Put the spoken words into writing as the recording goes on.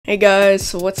Hey guys,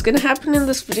 so what's gonna happen in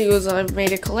this video is I've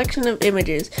made a collection of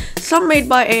images, some made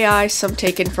by AI, some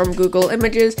taken from Google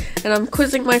Images, and I'm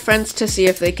quizzing my friends to see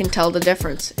if they can tell the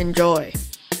difference. Enjoy.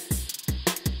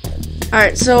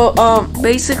 Alright, so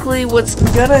basically what's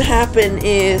gonna happen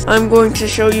is I'm going to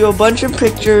show you a bunch of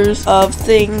pictures of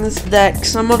things that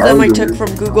some of them I took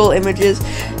from Google Images,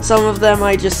 some of them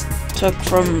I just took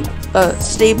from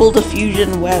Stable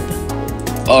Diffusion Web.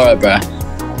 Alright, bruh.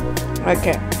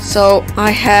 Okay, so I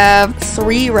have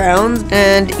 3 rounds,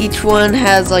 and each one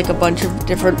has like a bunch of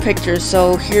different pictures.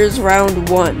 So here's round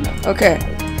 1. Okay,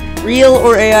 real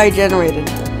or AI generated?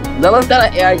 That looks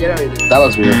kinda AI generated. That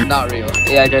looks real. Not real.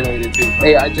 AI generated too.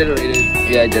 AI generated.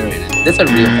 AI generated. This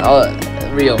is real.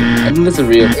 Real. I think this is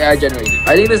real. AI generated.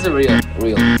 I think this is real.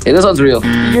 Real. Hey, this one's real.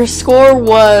 Your score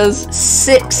was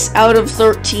 6 out of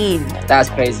 13. That's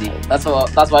crazy. That's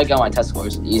why I got my test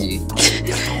scores. Easy.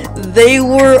 They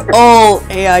were all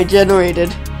AI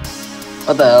generated.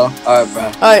 What the hell? Alright, bro.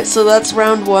 Alright, so that's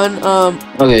round 1.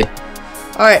 Okay.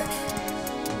 Alright.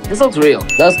 This looks real.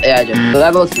 That's AI generated.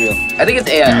 That looks real. I think it's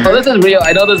AI. Oh, this is real.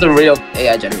 I know this is real.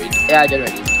 AI generated. AI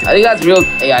generated. I think that's real.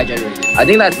 AI generated. I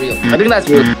think that's real. I think that's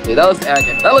real. Okay, that looks AI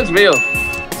generated. That looks real.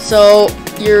 So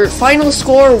your final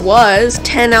score was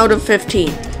 10 out of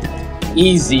 15.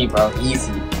 Easy, bro.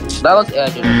 Easy. That looks AI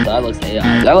generated. That looks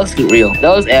AI. That looks real. That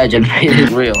looks AI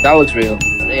generated. Real. That looks real.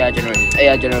 AI generated.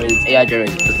 AI generated. AI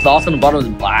generated. The sauce on the bottom is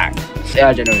black.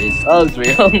 AI generated. That looks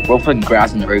real. We're putting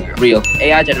grass in the burger. Real.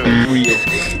 AI generated. Real.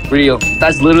 Real.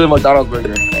 That's literally McDonald's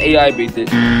burger. AI baked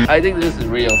it. I think this is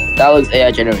real. That looks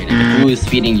AI generated. Who is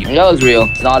feeding you? That looks real.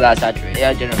 It's not that saturated.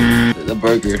 AI generated. The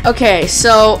burger. Okay,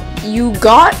 so you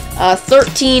got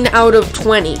 13 out of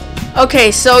 20.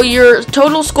 Okay, so your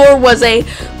total score was a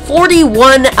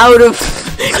 41 out of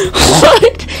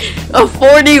what? A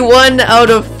 41 out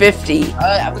of 50.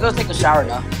 I have to go take a shower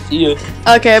now. See you.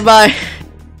 Okay, bye.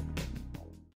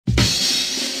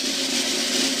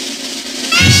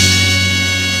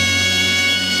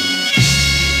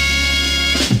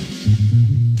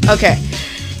 Okay,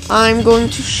 I'm going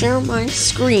to share my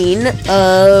screen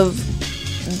of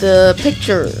the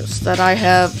pictures that I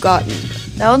have gotten.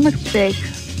 That one looks fake.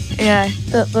 AI.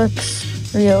 That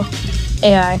looks real.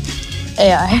 AI.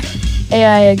 AI.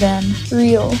 AI again.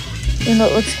 Real. Even though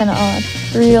it looks kind of odd.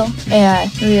 Real. AI.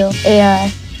 Real.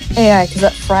 AI. AI, because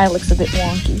that fry looks a bit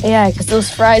wonky. AI, because those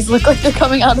fries look like they're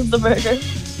coming out of the burger.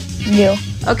 Real.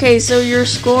 Okay, so your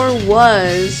score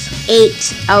was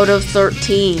 8 out of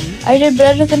 13. I did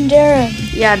better than Darren.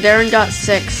 Yeah, Darren got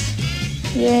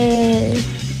 6. Yay.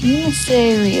 I'm gonna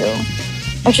say real.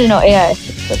 Actually, no, AI.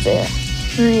 That's AI.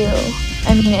 Real.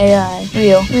 I mean AI.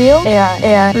 Real. Real? AI.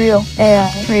 AI. Real.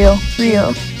 AI. Real.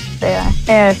 Real. AI.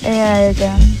 AI. AI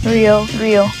again. Real.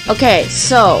 Real. Okay,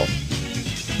 so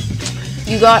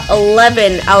you got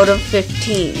 11 out of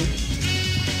 15.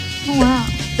 Oh, wow.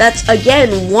 That's,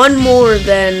 again, 1 more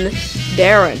than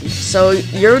Darren. So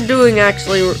you're doing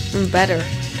actually better.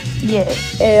 Yeah.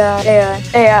 AI. AI.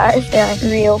 AI. AI.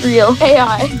 Real. Real.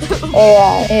 AI.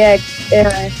 AI. AI.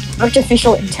 AI.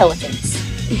 Artificial intelligence.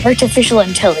 Artificial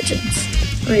intelligence.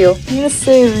 Real. I'm gonna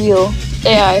say real.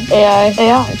 AI. AI.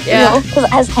 AI. Yeah. Real. Because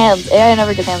it has hands. AI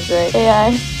never gets hands right.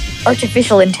 AI.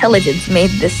 Artificial intelligence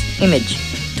made this image.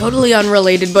 Totally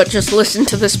unrelated, but just listen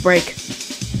to this break.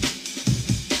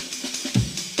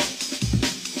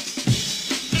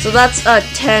 So that's a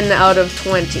 10 out of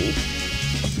 20.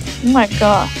 Oh my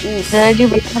god. Oof. Did I do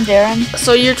better than Darren?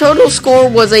 So your total score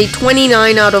was a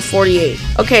 29 out of 48.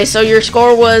 Okay, so your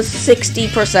score was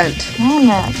 60%. Oh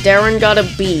man. Darren got a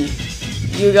B.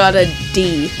 You got a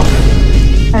D.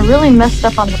 I really messed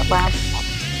up on the last one.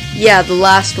 Yeah, the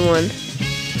last one.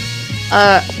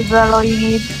 Is that all you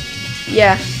need?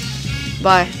 Yeah.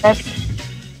 Bye.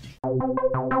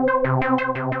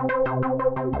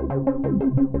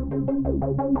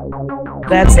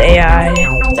 That's AI.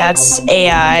 That's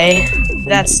AI.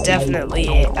 That's definitely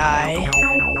AI.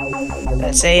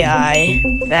 That's AI.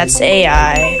 That's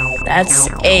AI. That's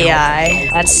AI.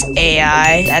 That's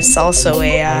AI. That's also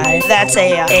AI. That's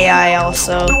AI. AI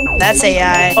also. That's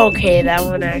AI. Okay, that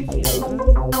one actually.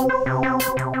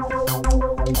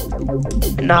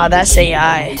 Nah, that's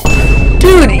AI.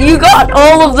 Dude, you got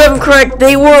all of them correct.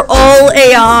 They were all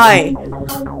AI.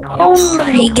 Oh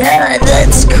my god,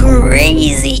 that's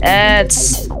crazy.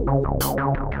 That's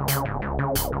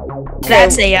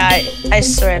AI. I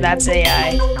swear, that's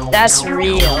AI. That's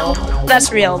real.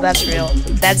 That's real. That's real.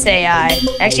 That's AI.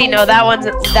 Actually, no, that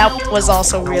was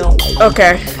also real.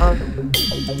 Okay.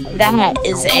 That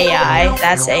is AI.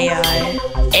 That's AI.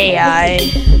 AI.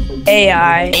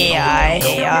 AI,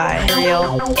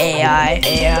 real, AI.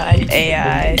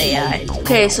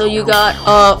 Okay, so you got 4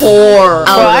 out Bro, of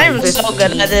I'm 15. so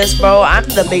good at this, bro. I'm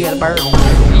the biggest bird.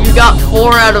 You got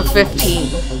 4 out of 15.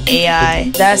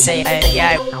 AI, that's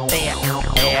AI,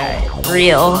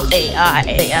 real, AI,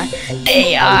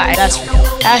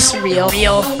 that's real,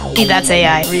 that's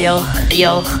AI, real,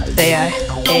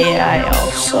 AI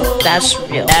also, that's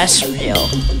real,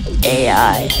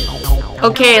 AI.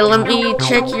 Okay, let me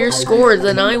check your score,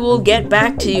 then I will get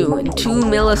back to you in 2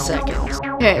 milliseconds.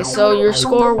 Okay, so your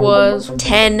score was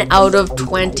 10 out of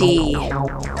 20.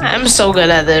 I'm so good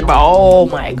at this, bro. Oh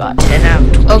my god, 10 out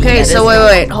of 20. Okay, so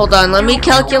wait, hold on. Let me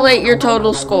calculate your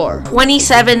total score.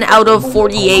 27 out of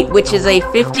 48, which is a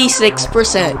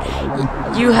 56%.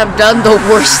 You have done the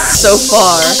worst so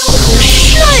far.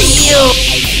 Shut you!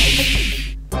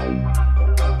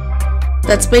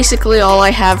 That's basically all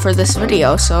I have for this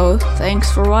video, so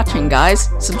thanks for watching, guys.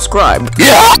 Subscribe.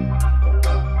 Yeah!